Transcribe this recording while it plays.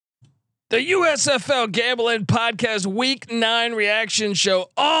The USFL Gambling Podcast Week 9 reaction show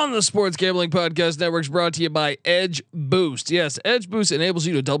on the Sports Gambling Podcast Network is brought to you by Edge Boost. Yes, Edge Boost enables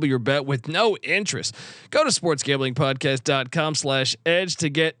you to double your bet with no interest. Go to sportsgamblingpodcast.com/edge to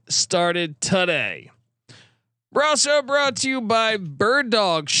get started today. We're also brought to you by Bird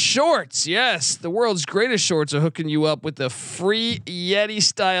Dog Shorts. Yes, the world's greatest shorts are hooking you up with a free Yeti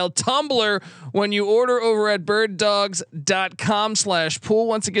style tumbler when you order over at birddogs.com/pool.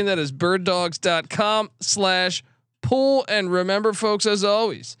 Once again, that is birddogs.com/pool. And remember, folks, as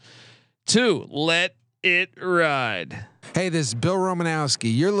always, to let it ride. Hey, this is Bill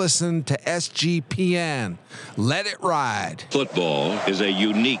Romanowski. You're listening to SGPN. Let it ride. Football is a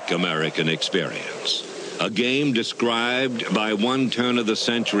unique American experience. A game described by one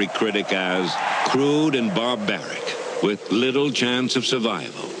turn-of-the-century critic as crude and barbaric, with little chance of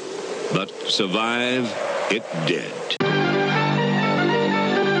survival. But survive it did. I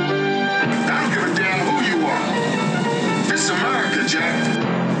don't give a damn who you are. This is America, Jack.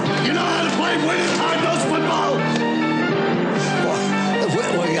 You know how to play winning high-dose football?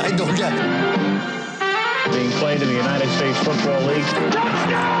 Well, I don't get it. Being played in the United States Football League.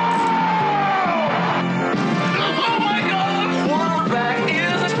 Touchdown!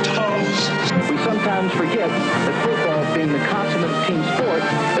 We sometimes forget that football, being the consummate team sport,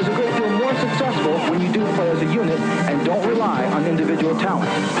 is a great deal more successful when you do play as a unit and don't rely on individual talent.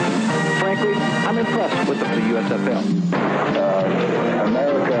 Frankly, I'm impressed with the USFL.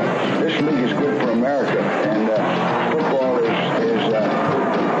 America, this league is good for America, and football is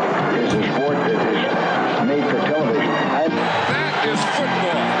a sport that is made for television. That is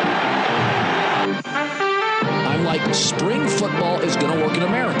football. I'm like, spring football is going to work in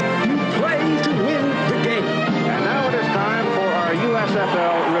America. Play to win the game. And now it is time for our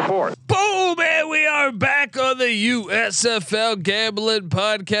USFL report. Boom, and we are back on the USFL Gambling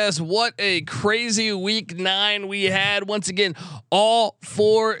Podcast. What a crazy week 9 we had. Once again, all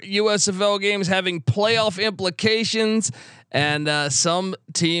 4 USFL games having playoff implications, and some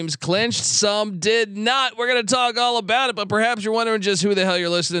teams clinched, some did not. We're going to talk all about it, but perhaps you're wondering just who the hell you're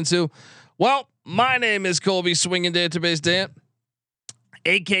listening to. Well, my name is Colby Swinging Database Dan,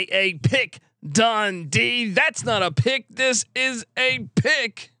 aka Pick Dundee. That's not a pick. This is a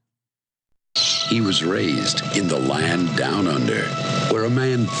pick. He was raised in the land down under, where a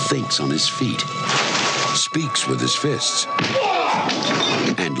man thinks on his feet, speaks with his fists,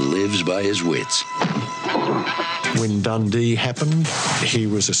 and lives by his wits. When Dundee happened, he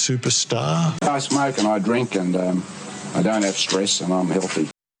was a superstar. I smoke and I drink, and I don't have stress, and I'm healthy.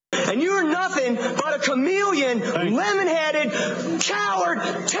 And you're nothing but a chameleon, lemon-headed, coward,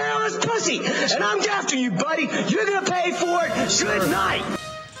 terrorist pussy. And I'm after you, buddy. You're going to pay for it. Good night.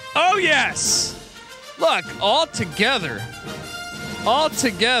 Oh, yes. Look, all together,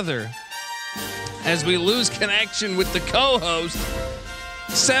 as we lose connection with the co-host,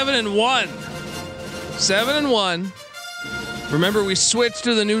 7-1. 7-1. Remember, we switched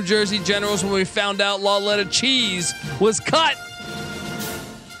to the New Jersey Generals when we found out Loletta Cheese was cut.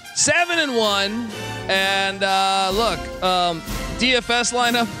 7-1, and look, DFS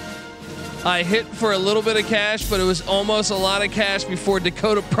lineup. I hit for a little bit of cash, but it was almost a lot of cash before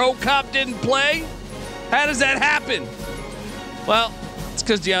Dakota Pro Cop didn't play. How does that happen? Well, it's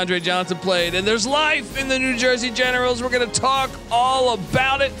because DeAndre Johnson played, and there's life in the New Jersey Generals. We're gonna talk all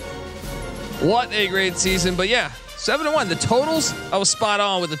about it. What a great season! But yeah, 7-1. The totals, I was spot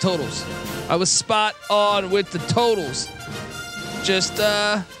on with the totals. Just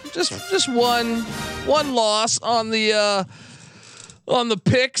one loss on the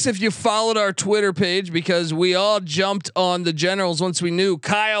picks. If you followed our Twitter page, because we all jumped on the Generals once we knew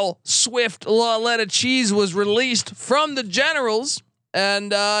Kyle Swift Loletta Cheese was released from the Generals,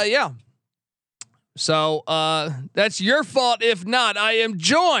 and yeah. So that's your fault. If not, I am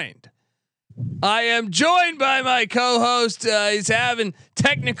joined by my co-host. He's having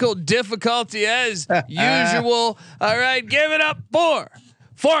technical difficulty as usual. All right, give it up for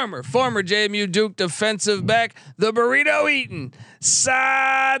former JMU Duke defensive back, the burrito eating,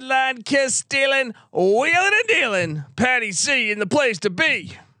 sideline kiss stealing, wheeling and dealing, Patty C in the place to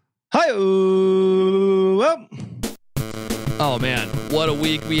be. Hi. Well. Oh man, what a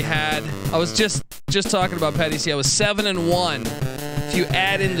week we had. I was just talking about Patty C. I was 7-1. If you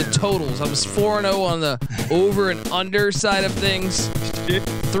add in the totals, I was 4-0 on the over and under side of things,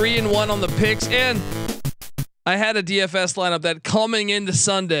 3-1 on the picks, and I had a DFS lineup that coming into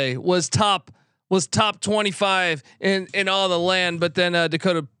Sunday was top 25 in all the land, but then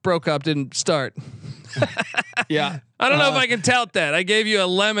Dakota Prokop didn't start. Yeah. I don't know if I can tout that. I gave you a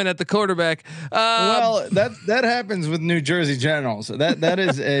lemon at the quarterback. Well, that happens with New Jersey Generals. That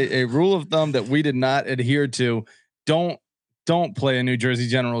is a rule of thumb that we did not adhere to. Don't play a New Jersey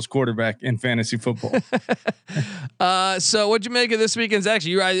Generals quarterback in fantasy football. So what'd you make of this weekend's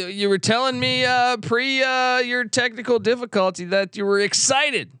action? You were telling me pre your technical difficulty that you were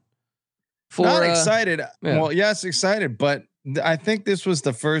excited. Not excited. Yeah. Well, yes, excited, but I think this was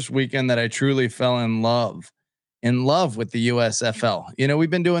the first weekend that I truly fell in love with the USFL. You know, we've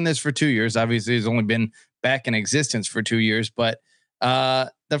been doing this for 2 years. Obviously, it's only been back in existence for 2 years, but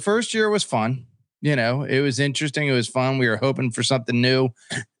the first year was fun. You know, it was interesting. It was fun. We were hoping for something new,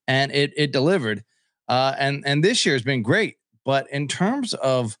 and it delivered. And this year has been great. But in terms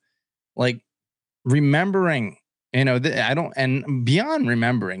of like remembering, you know, I don't, and beyond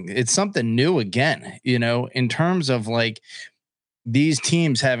remembering, it's something new again, you know, in terms of like these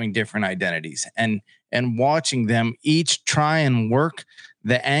teams having different identities and watching them each try and work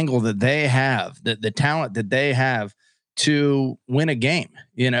the angle that they have, the talent that they have to win a game,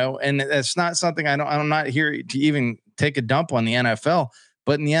 you know, and that's not something I'm not here to even take a dump on the NFL,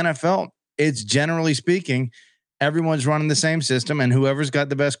 but in the NFL, it's generally speaking, everyone's running the same system and whoever's got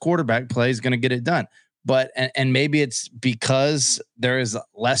the best quarterback play is going to get it done. But, and maybe it's because there is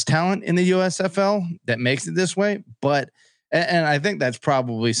less talent in the USFL that makes it this way. But, and I think that's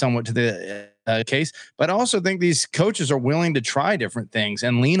probably somewhat to the case, but I also think these coaches are willing to try different things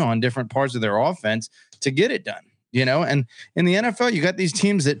and lean on different parts of their offense to get it done, you know? And in the NFL, you got these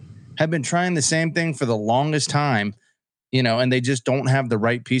teams that have been trying the same thing for the longest time, you know, and they just don't have the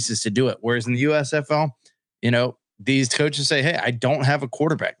right pieces to do it. Whereas in the USFL, you know, these coaches say, hey, I don't have a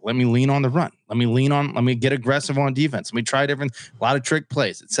quarterback. Let me lean on the run. Let me get aggressive on defense. Let me try a lot of trick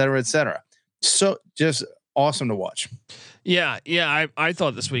plays, et cetera, et cetera. So just awesome to watch. Yeah. I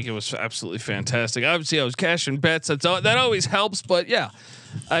thought this weekend was absolutely fantastic. Obviously, I was cashing bets. That always helps. But yeah,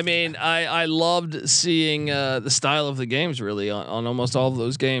 I mean, I loved seeing the style of the games really on almost all of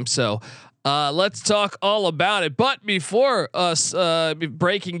those games. So let's talk all about it. But before us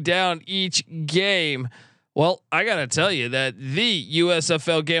breaking down each game, well, I gotta tell you that the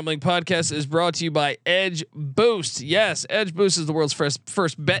USFL Gambling Podcast is brought to you by Edge Boost. Yes, Edge Boost is the world's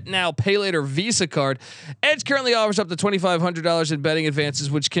first bet now, pay later Visa card. Edge currently offers up to $2,500 in betting advances,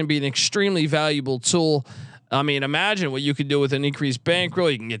 which can be an extremely valuable tool. I mean, imagine what you could do with an increased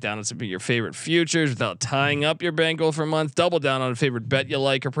bankroll. You can get down on some of your favorite futures without tying up your bankroll for a month. Double down on a favorite bet you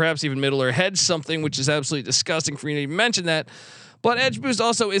like, or perhaps even middle or hedge something, which is absolutely disgusting for you to even mention that. But Edge Boost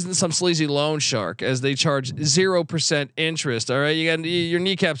also isn't some sleazy loan shark, as they charge 0% interest. All right, your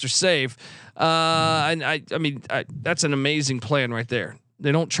kneecaps are safe, and I mean that's an amazing plan right there.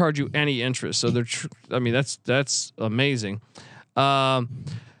 They don't charge you any interest, so that's amazing.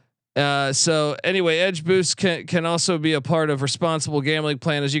 So anyway, Edge Boost can also be a part of responsible gambling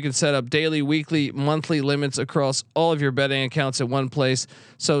plan, as you can set up daily, weekly, monthly limits across all of your betting accounts at one place.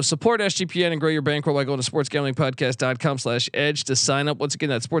 So support SGPN and grow your bankroll by going to sportsgamblingpodcast.com/edge to sign up. Once again,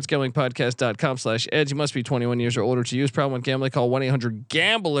 that's sportsgamblingpodcast.com/edge. You must be 21 years or older to use. Problem with gambling, call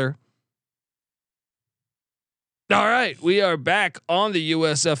 1-800-GAMBLER. All right, we are back on the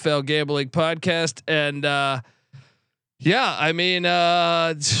USFL Gambling Podcast, and yeah, I mean,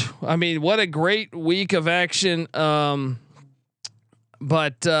 what a great week of action. But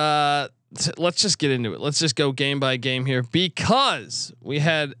let's just get into it. Let's just go game by game here, because we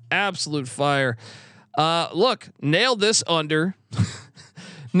had absolute fire. Look, nailed this under.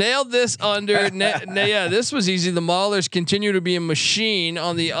 Nailed this under. Yeah, this was easy. The Maulers continue to be a machine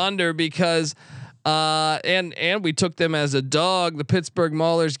on the under, because and we took them as a dog. The Pittsburgh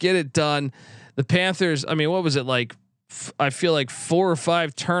Maulers get it done. The Panthers, I mean, what was it like? I feel like 4 or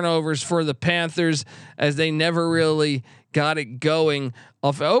 5 turnovers for the Panthers, as they never really got it going.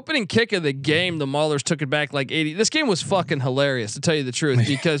 Off the opening kick of the game, the Maulers took it back like 80. This game was fucking hilarious, to tell you the truth,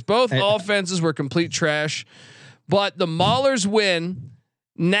 because both offenses were complete trash, but the Maulers win.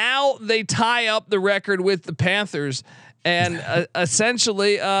 Now they tie up the record with the Panthers. And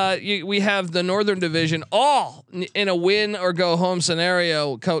essentially, we have the Northern Division all in a win or go home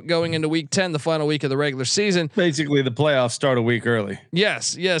scenario going into Week 10, the final week of the regular season. Basically, the playoffs start a week early.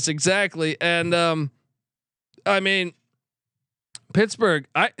 Yes, exactly. And I mean, Pittsburgh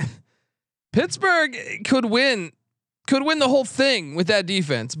could win the whole thing with that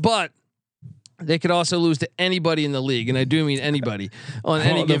defense, but they could also lose to anybody in the league, and I do mean anybody on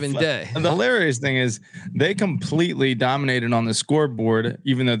any given day. The hilarious thing is they completely dominated on the scoreboard,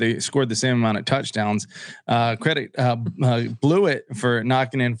 even though they scored the same amount of touchdowns. Blewett for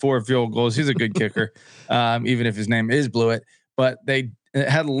knocking in 4 field goals. He's a good kicker, even if his name is Blewett. But they it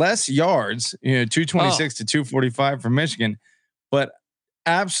had less yards, 226 to 245 for Michigan, but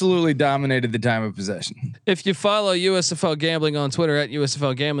absolutely dominated the time of possession. If you follow USFL Gambling on Twitter at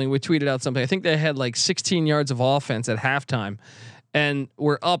USFL Gambling, we tweeted out something. I think they had like 16 yards of offense at halftime, and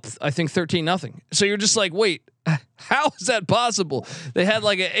we're up, I think 13-0. So you're just like, wait, how is that possible? They had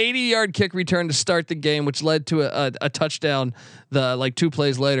like an 80-yard kick return to start the game, which led to a touchdown like 2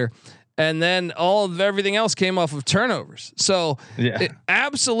 plays later. And then everything else came off of turnovers. So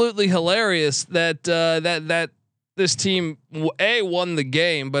absolutely hilarious that this team won the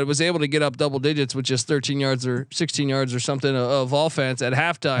game, but was able to get up double digits with just 13 yards or 16 yards or something of offense at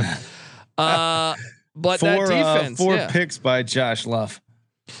halftime. But that defense, 4 picks by Josh Luff.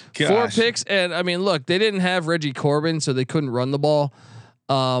 Gosh. 4 picks, and I mean, look, they didn't have Reggie Corbin, so they couldn't run the ball.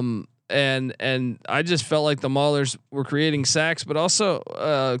 And I just felt like the Maulers were creating sacks, but also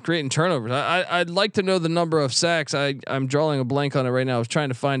creating turnovers. I'd like to know the number of sacks. I'm drawing a blank on it right now. I was trying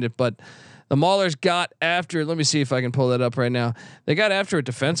to find it, but the Maulers got after it. Let me see if I can pull that up right now. They got after it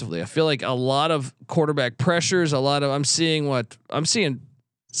defensively. I feel like a lot of quarterback pressures. I'm seeing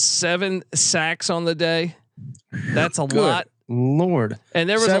 7 sacks on the day. That's a lot. Lord. And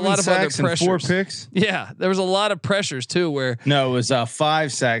there was a lot of other pressures. 4 picks. Yeah, there was a lot of pressures too. Where no, it was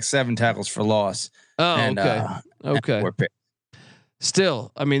 5 sacks, 7 tackles for loss. Oh, and, okay. 4 picks.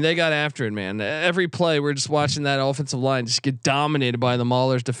 Still, I mean, they got after it, man. Every play, we're just watching that offensive line just get dominated by the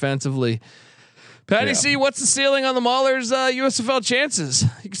Maulers defensively. Patty C, what's the ceiling on the Maulers USFL chances?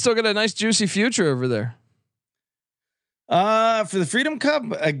 You can still get a nice juicy future over there. For the Freedom Cup,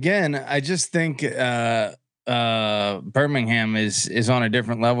 again, I just think Birmingham is on a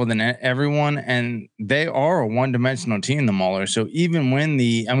different level than everyone, and they are a one-dimensional team, the Maulers. So even when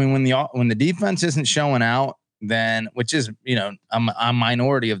the defense isn't showing out, then which is a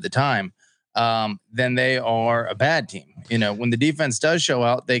minority of the time, then they are a bad team. When the defense does show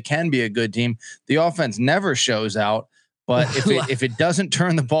out, they can be a good team. The offense never shows out, but if it doesn't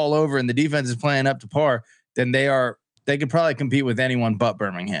turn the ball over and the defense is playing up to par, then they could probably compete with anyone but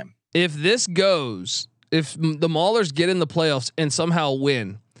Birmingham. If the Maulers get in the playoffs and somehow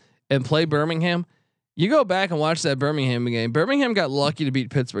win and play Birmingham, you go back and watch that Birmingham game. Birmingham got lucky to beat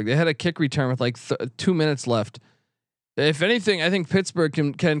Pittsburgh. They had a kick return with like 2 minutes left. If anything, I think Pittsburgh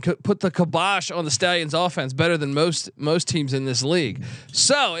can put the kibosh on the Stallions offense better than most teams in this league.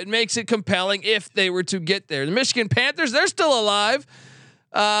 So it makes it compelling if they were to get there. The Michigan Panthers, they're still alive.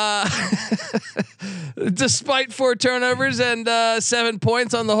 Despite 4 turnovers and 7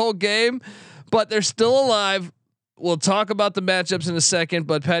 points on the whole game, but they're still alive. We'll talk about the matchups in a second,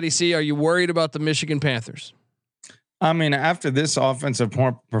 but Patty C, are you worried about the Michigan Panthers? I mean, after this offensive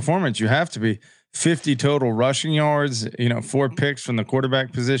performance, you have to be. 50 total rushing yards, 4 picks from the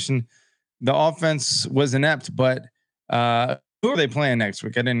quarterback position. The offense was inept, but who are they playing next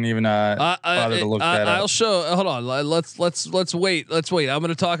week? I didn't even bother to look that up. I'll show. Hold on. Let's wait. I'm going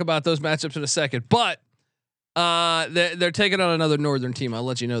to talk about those matchups in a second, but they're taking on another Northern team. I'll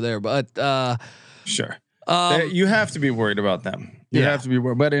let you know there, but sure. You have to be worried about them. You have to be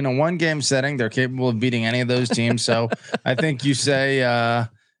worried, but in a 1-game setting, they're capable of beating any of those teams. So I think you say,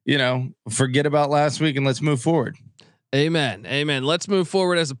 forget about last week and let's move forward. Amen. Let's move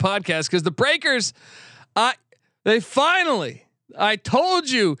forward as a podcast because the Breakers, I told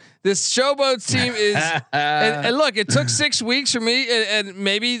you this Showboats team is, and look, it took 6 weeks for me, and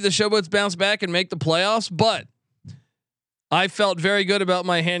maybe the Showboats bounce back and make the playoffs, but I felt very good about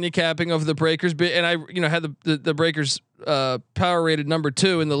my handicapping of the Breakers, and I, had the Breakers power rated number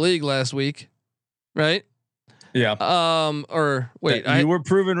 2 in the league last week, right? Yeah. Or wait, you were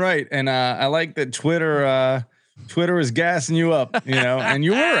proven right, and I like that Twitter is gassing you up, and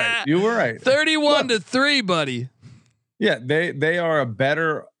you were right. 31-3, buddy. Yeah, they are a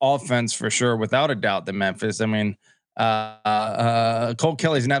better offense for sure, without a doubt, than Memphis. I mean, Cole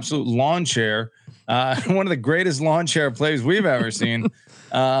Kelly's an absolute lawn chair, one of the greatest lawn chair plays we've ever seen.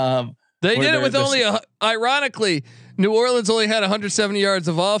 They did it with only ironically, New Orleans only had 170 yards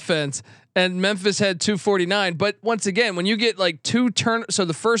of offense. And Memphis had 249. But once again, when you get like 2 so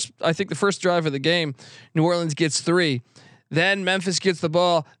the first drive of the game, New Orleans gets 3. Then Memphis gets the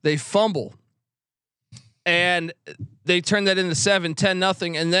ball, they fumble, and they turn that into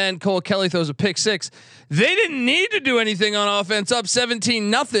 7-10-0. And then Cole Kelly throws a pick 6. They didn't need to do anything on offense, up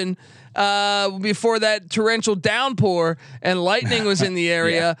 17-0 before that torrential downpour and lightning was in the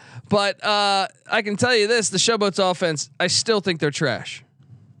area. But I can tell you this: the Showboats offense, I still think they're trash.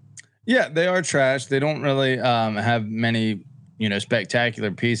 Yeah, they are trash. They don't really have many,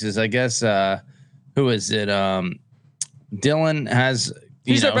 spectacular pieces. I guess who is it? Dylan has,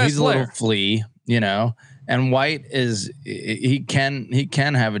 he's their best he's a player. little flea, And White he can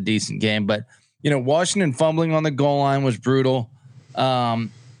have a decent game, but Washington fumbling on the goal line was brutal.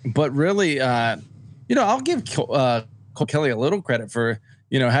 But really, I'll give Cole Kelly a little credit for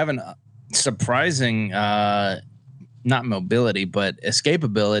having surprising not mobility but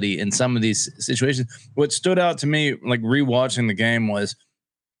escapability in some of these situations. What stood out to me, like rewatching the game, was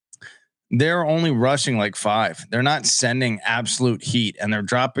they're only rushing like 5. They're not sending absolute heat, and they're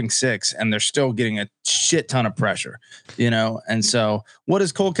dropping 6, and they're still getting a shit ton of pressure, And so what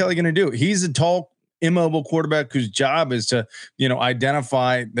is Cole Kelly going to do? He's a tall, immobile quarterback whose job is to,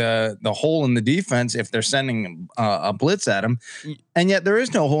 identify the hole in the defense if they're sending a blitz at him. And yet there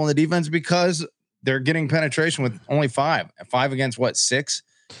is no hole in the defense because they're getting penetration with only 5 against 6.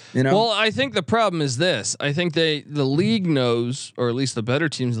 Well, I think the problem is this. I think the league knows, or at least the better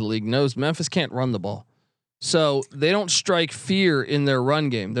teams in the league knows, Memphis can't run the ball. So they don't strike fear in their run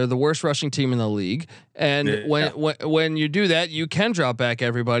game. They're the worst rushing team in the league. And when you do that, you can drop back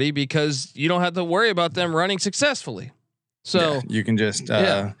everybody because you don't have to worry about them running successfully. So you can just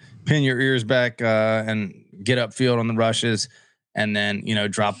pin your ears back and get upfield on the rushes, and then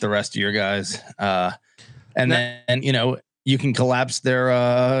drop the rest of your guys. Then you can collapse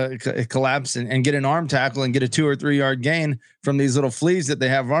their collapse and get an arm tackle and get a 2 or 3 yard gain from these little fleas that they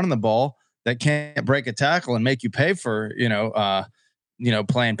have running the ball that can't break a tackle and make you pay for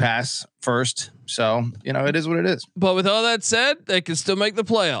playing pass first. So it is what it is. But with all that said, they can still make the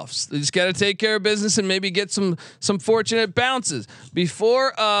playoffs. They just got to take care of business and maybe get some fortunate bounces.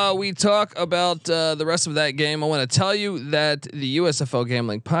 Before we talk about the rest of that game, I want to tell you that the USFL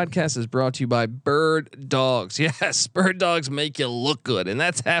Gambling Podcast is brought to you by Bird Dogs. Yes, Bird Dogs make you look good, and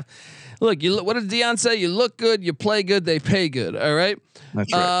that's half. Look, what did Dion say? You look good, you play good, they pay good. All right.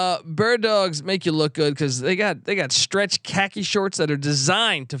 That's right. Bird Dogs make you look good because they got stretch khaki shorts that are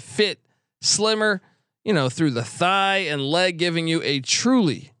designed to fit slimmer, through the thigh and leg, giving you a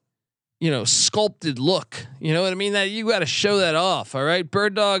truly, sculpted look. You know what I mean? That you got to show that off. All right.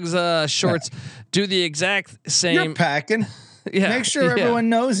 Bird Dogs shorts do the exact same. You're packing. Yeah. Make sure everyone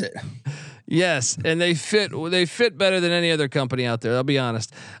knows it. Yes, and they fit better than any other company out there. I'll be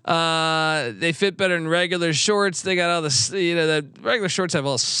honest. They fit better than regular shorts. They got all the the regular shorts have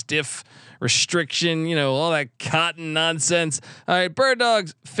all stiff restriction, all that cotton nonsense. All right, Bird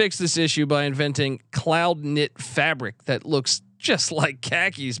Dogs fixed this issue by inventing cloud knit fabric that looks just like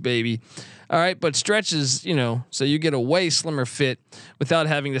khakis, baby. All right, but stretches, so you get a way slimmer fit without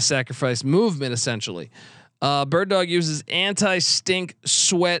having to sacrifice movement, essentially. Bird Dog uses anti-stink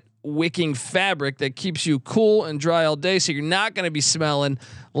sweat wicking fabric that keeps you cool and dry all day, so you're not going to be smelling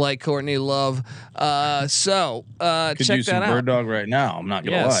like Courtney Love. Could Check use that some out. Bird Dog right now. I'm not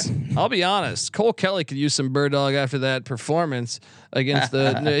gonna lie. I'll be honest. Cole Kelly could use some Bird Dog after that performance against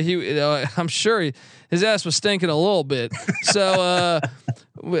I'm sure his ass was stinking a little bit. So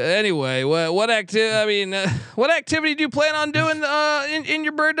anyway, what activity do you plan on doing in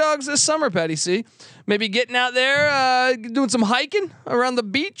your Bird Dogs this summer, Patty C? Maybe getting out there, doing some hiking around the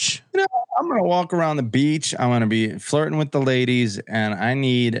beach. I'm going to walk around the beach. I'm going to be flirting with the ladies, and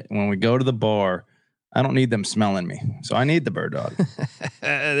when we go to the bar, I don't need them smelling me. So I need the Bird Dog.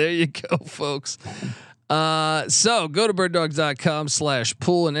 There you go, folks. So go to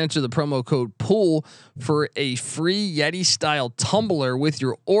birddogs.com/pool and enter the promo code POOL for a free Yeti style tumbler with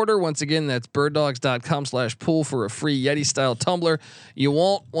your order. Once again, that's birddogs.com/pool for a free Yeti style tumbler. You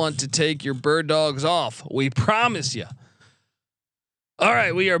won't want to take your Bird Dogs off. We promise you. All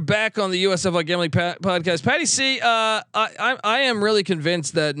right, we are back on the USFL Gambling Podcast. Patty C, I am really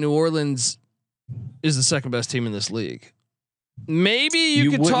convinced that New Orleans is the second best team in this league. Maybe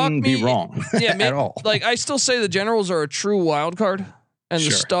you could talk me. Be wrong. Yeah, at all. Like I still say the Generals are a true wild card, and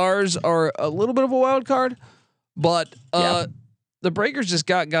the Stars are a little bit of a wild card, but the Breakers just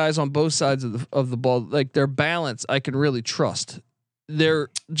got guys on both sides of the ball. Like their balance, I can really trust. They're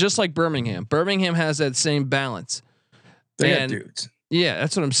just like Birmingham. Birmingham has that same balance. They have dudes. Yeah,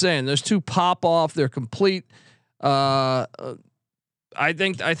 that's what I'm saying. Those two pop off. They're complete. I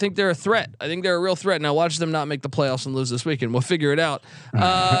think they're a threat. I think they're a real threat. Now watch them not make the playoffs and lose this weekend. We'll figure it out.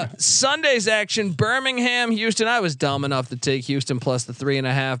 Sunday's action: Birmingham, Houston. I was dumb enough to take Houston plus the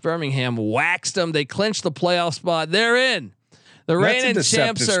 3.5. Birmingham waxed them. They clinched the playoff spot. They're in. The reigning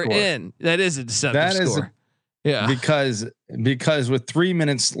champs are in. That is a deceptive score. Yeah, because with 3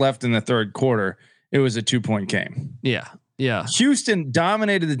 minutes left in the third quarter, it was a 2-point game. Yeah. Yeah. Houston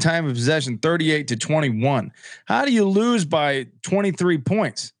dominated the time of possession 38-21. How do you lose by 23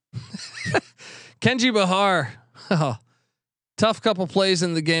 points? Kenji Bahar. Tough couple plays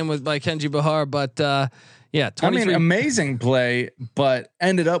in the game by Kenji Bahar, but Yeah, 23. I mean, amazing play, but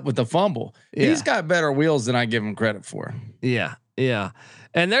ended up with the fumble. Yeah. He's got better wheels than I give him credit for. Yeah, yeah,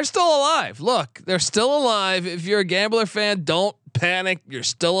 and they're still alive. Look, they're still alive. If you're a Gambler fan, don't panic. You're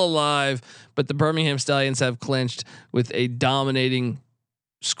still alive. But the Birmingham Stallions have clinched with a dominating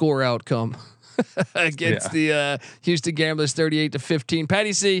score outcome against the Houston Gamblers, 38-15.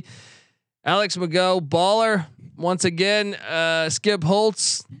 Patty C, Alex Mago, baller once again. Skip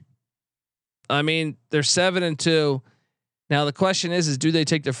Holtz. I mean, they're 7-2. Now the question is do they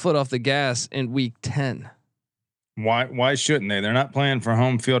take their foot off the gas in week 10? Why shouldn't they? They're not playing for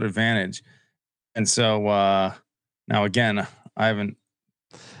home field advantage. And so now again, I haven't.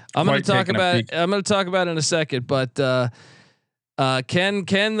 I'm going to talk about it. I'm going to talk about it in a second, but can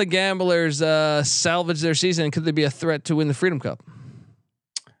the Gamblers salvage their season? Could they be a threat to win the Freedom Cup?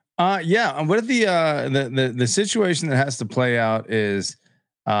 Yeah. What if the situation that has to play out is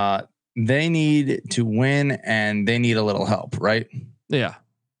they need to win and they need a little help, right? Yeah.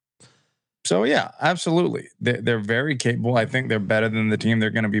 So yeah, absolutely. They're very capable. I think they're better than the team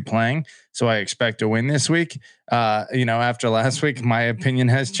they're going to be playing. So I expect to win this week. After last week, my opinion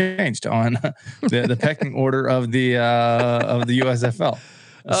has changed on the pecking order of the USFL.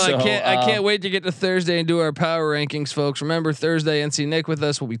 So, I can't wait to get to Thursday and do our power rankings, folks. Remember Thursday, NC Nick with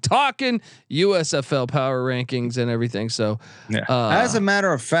us. We'll be talking USFL power rankings and everything. So, yeah. As a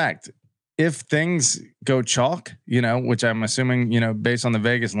matter of fact, if things go chalk, which I'm assuming, based on the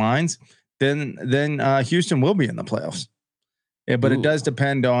Vegas lines, then Houston will be in the playoffs. Yeah, but it does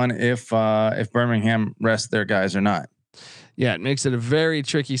depend on if Birmingham rests their guys or not. Yeah, it makes it a very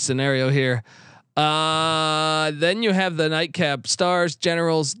tricky scenario here. Then you have the nightcap: Stars,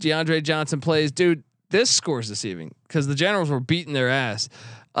 Generals. DeAndre Johnson plays. Dude, this score's deceiving because the Generals were beating their ass.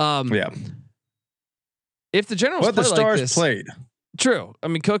 Yeah. If the Generals the Stars like this, played. True. I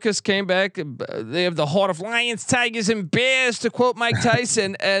mean, Cookus came back. They have the heart of lions, tigers, and bears, to quote Mike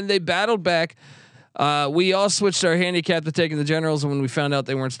Tyson, and they battled back. We all switched our handicap to taking the Generals, and when we found out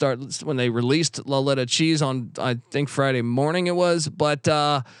they weren't when they released Laletta Cheese on, I think Friday morning it was, but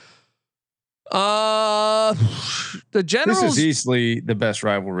the Generals. This is easily the best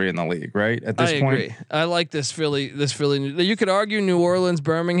rivalry in the league, right? At this point, agree. I like this Philly. You could argue New Orleans,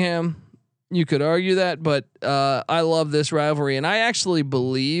 Birmingham. You could argue that, but I love this rivalry, and I actually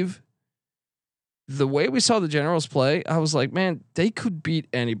believe the way we saw the Generals play. I was like, man, they could beat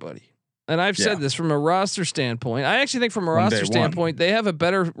anybody. And I've said this from a roster standpoint. I actually think from a roster standpoint, they have a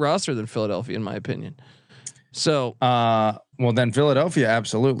better roster than Philadelphia, in my opinion. So, well, then Philadelphia,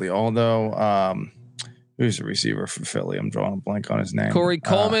 absolutely. Although, who's the receiver for Philly? I'm drawing a blank on his name. Corey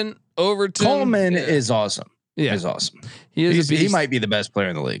Coleman, Overton. Coleman is awesome. Yeah, is awesome. He might be the best player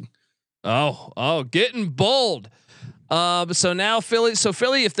in the league. Oh, getting bold. So now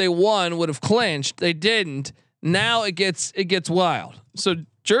Philly, if they won, would have clinched. They didn't. Now it gets wild. So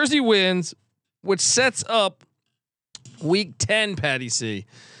Jersey wins, which sets up week 10, Patty C.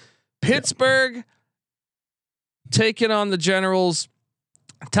 Pittsburgh taking on the Generals.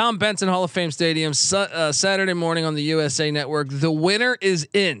 Tom Benson Hall of Fame Stadium, Saturday morning on the USA Network. The winner is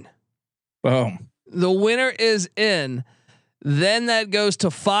in. Boom. The winner is in. Then that goes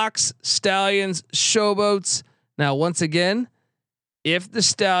to Fox, Stallions, Showboats. Now, once again, if the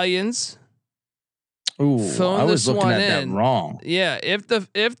Stallions phone this one in, that wrong. Yeah, if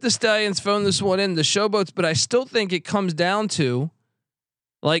the Stallions phone this one in, the Showboats. But I still think it comes down to,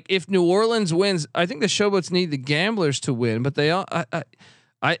 like, if New Orleans wins, I think the Showboats need the Gamblers to win. But they all,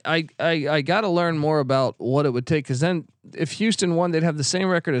 I got to learn more about what it would take, because then if Houston won, they'd have the same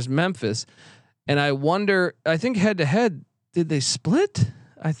record as Memphis. And I wonder, I think head to head, did they split?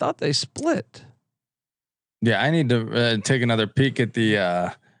 I thought they split. Yeah, I need to take another peek at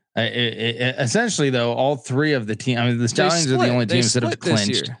the. Essentially, though, all three of the teams. I mean, the Stallions are the only teams that have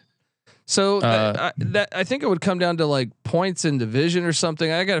clinched. So I think it would come down to like points in division or something.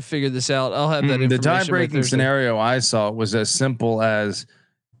 I got to figure this out. I'll have that information. The tie-breaking scenario I saw was as simple as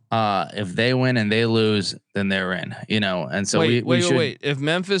if they win and they lose, then they're in. And so wait. If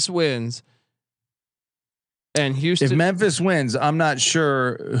Memphis wins. And Houston. If Memphis wins, I'm not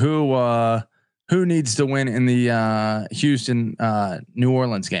sure who needs to win in the Houston New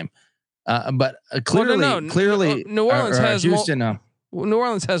Orleans game. But clearly, New Orleans has Houston. New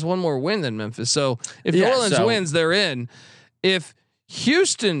Orleans has one more win than Memphis. So if New Orleans wins, they're in. If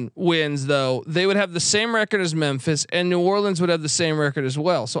Houston wins, though, they would have the same record as Memphis, and New Orleans would have the same record as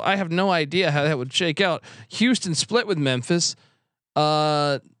well. So I have no idea how that would shake out. Houston split with Memphis.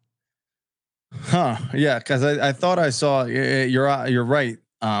 Yeah, because I thought I saw you're right.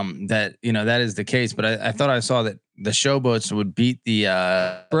 That that is the case, but I thought I saw that the Showboats would beat the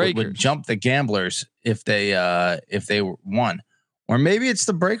would jump the Gamblers if they won, or maybe it's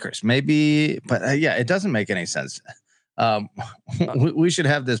the Breakers. Maybe, but yeah, it doesn't make any sense. We should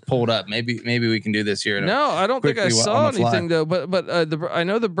have this pulled up. Maybe we can do this here. No, I don't think I saw anything though. But I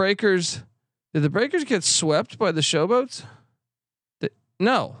know the Breakers. Did the Breakers get swept by the Showboats?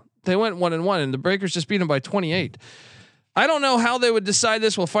 No, they went 1-1, and the Breakers just beat them by 28. I don't know how they would decide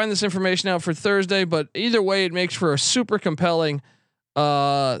this. We'll find this information out for Thursday, but either way, it makes for a super compelling,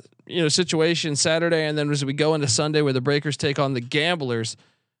 situation Saturday, and then as we go into Sunday, where the Breakers take on the Gamblers.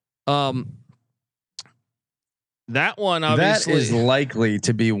 That one obviously that is likely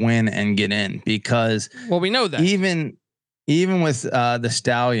to be win and get in because we know that even with the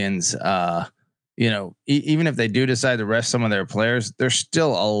Stallions, even if they do decide to rest some of their players, they're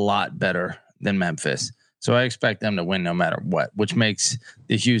still a lot better than Memphis. So I expect them to win no matter what, which makes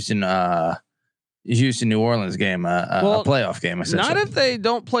the Houston New Orleans game a playoff game. Not if they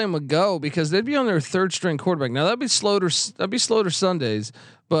don't play Mago, because they'd be on their third string quarterback. Now that'd be Sloter Sundays,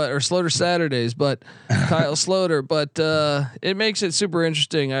 or Sloter Saturdays, but Kyle Sloter. But it makes it super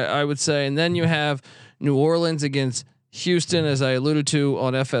interesting, I would say. And then you have New Orleans against Houston, as I alluded to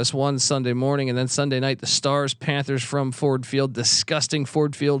on FS1 Sunday morning, and then Sunday night the Stars Panthers from Ford Field, disgusting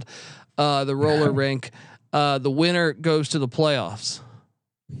Ford Field, the roller rink. The winner goes to the playoffs.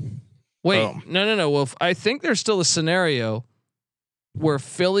 Wait, no. Well, I think there's still a scenario where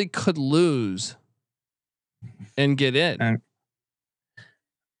Philly could lose and get in.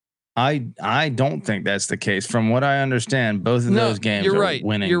 I don't think that's the case. From what I understand, both of those games are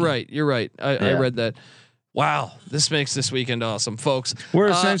winning. You're right. I read that. Wow, this makes this weekend awesome, folks. We're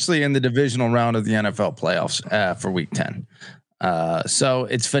essentially in the divisional round of the NFL playoffs for Week 10. So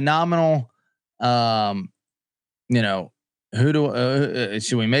it's phenomenal. Should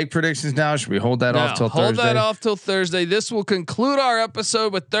we make predictions now? Should we hold that off till Thursday? Hold that off till Thursday. This will conclude our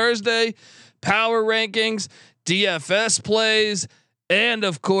episode with Thursday power rankings, DFS plays, and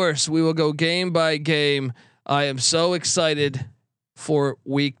of course we will go game by game. I am so excited for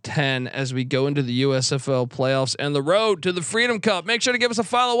Week 10 as we go into the USFL playoffs and the road to the Freedom Cup. Make sure to give us a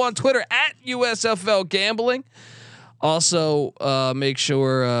follow on Twitter at USFL Gambling. Also, make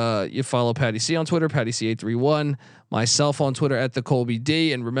sure you follow Patty C on Twitter, Patty C831, myself on Twitter at the Colby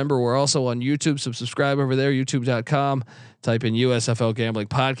D. And remember, we're also on YouTube. So subscribe over there, youtube.com. Type in USFL Gambling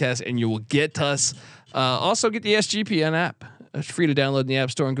Podcast, and you will get us. Also, get the SGPN app. It's free to download in the App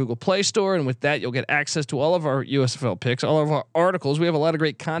Store and Google Play Store. And with that, you'll get access to all of our USFL picks, all of our articles. We have a lot of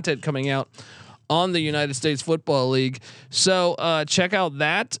great content coming out on the United States Football League. So check out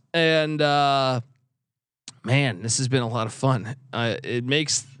that. And man, this has been a lot of fun. I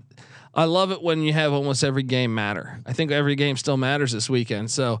love it when you have almost every game matter. I think every game still matters this weekend.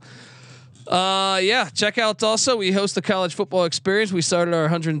 So check out also, we host the College Football Experience. We started our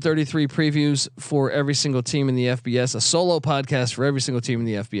 133 previews for every single team in the FBS, a solo podcast for every single team in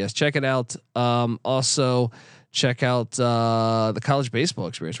the FBS. Check it out. Also check out the College Baseball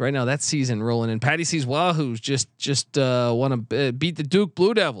Experience. Right now that season rolling in. Patty C's Wahoos just want to beat the Duke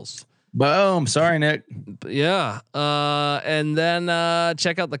Blue Devils. Boom. Sorry, Nick. Yeah. And then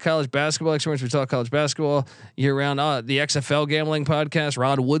check out the College Basketball Experience. We talk college basketball year round. The XFL Gambling Podcast.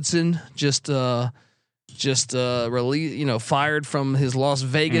 Rod Woodson just fired from his Las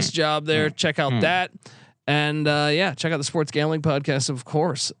Vegas job there. Check out that. And check out the Sports Gambling Podcast, of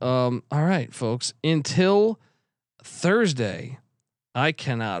course. All right, folks. Until Thursday, I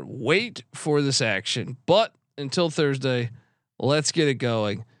cannot wait for this action. But until Thursday, let's get it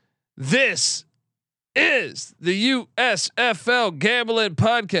going. This is the USFL Gambling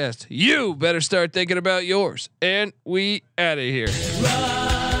Podcast. You better start thinking about yours. And we out of here.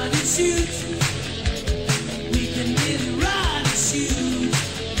 Run and shoot.